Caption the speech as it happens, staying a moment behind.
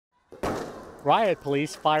Riot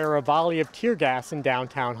police fire a volley of tear gas in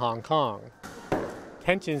downtown Hong Kong.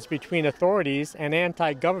 Tensions between authorities and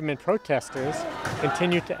anti-government protesters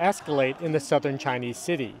continue to escalate in the southern Chinese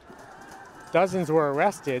city. Dozens were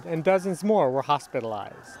arrested and dozens more were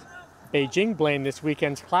hospitalized. Beijing blamed this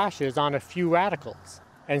weekend's clashes on a few radicals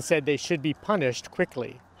and said they should be punished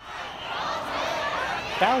quickly.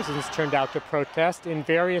 Thousands turned out to protest in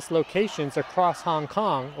various locations across Hong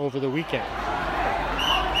Kong over the weekend.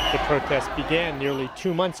 The protest began nearly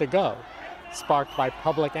 2 months ago, sparked by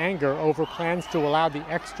public anger over plans to allow the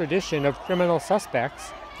extradition of criminal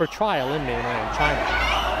suspects for trial in mainland China.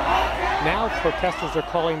 Now protesters are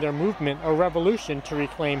calling their movement a revolution to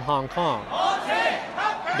reclaim Hong Kong.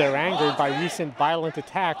 They're angered by recent violent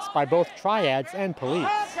attacks by both triads and police.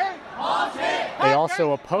 They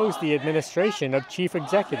also oppose the administration of Chief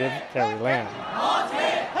Executive Carrie Lam.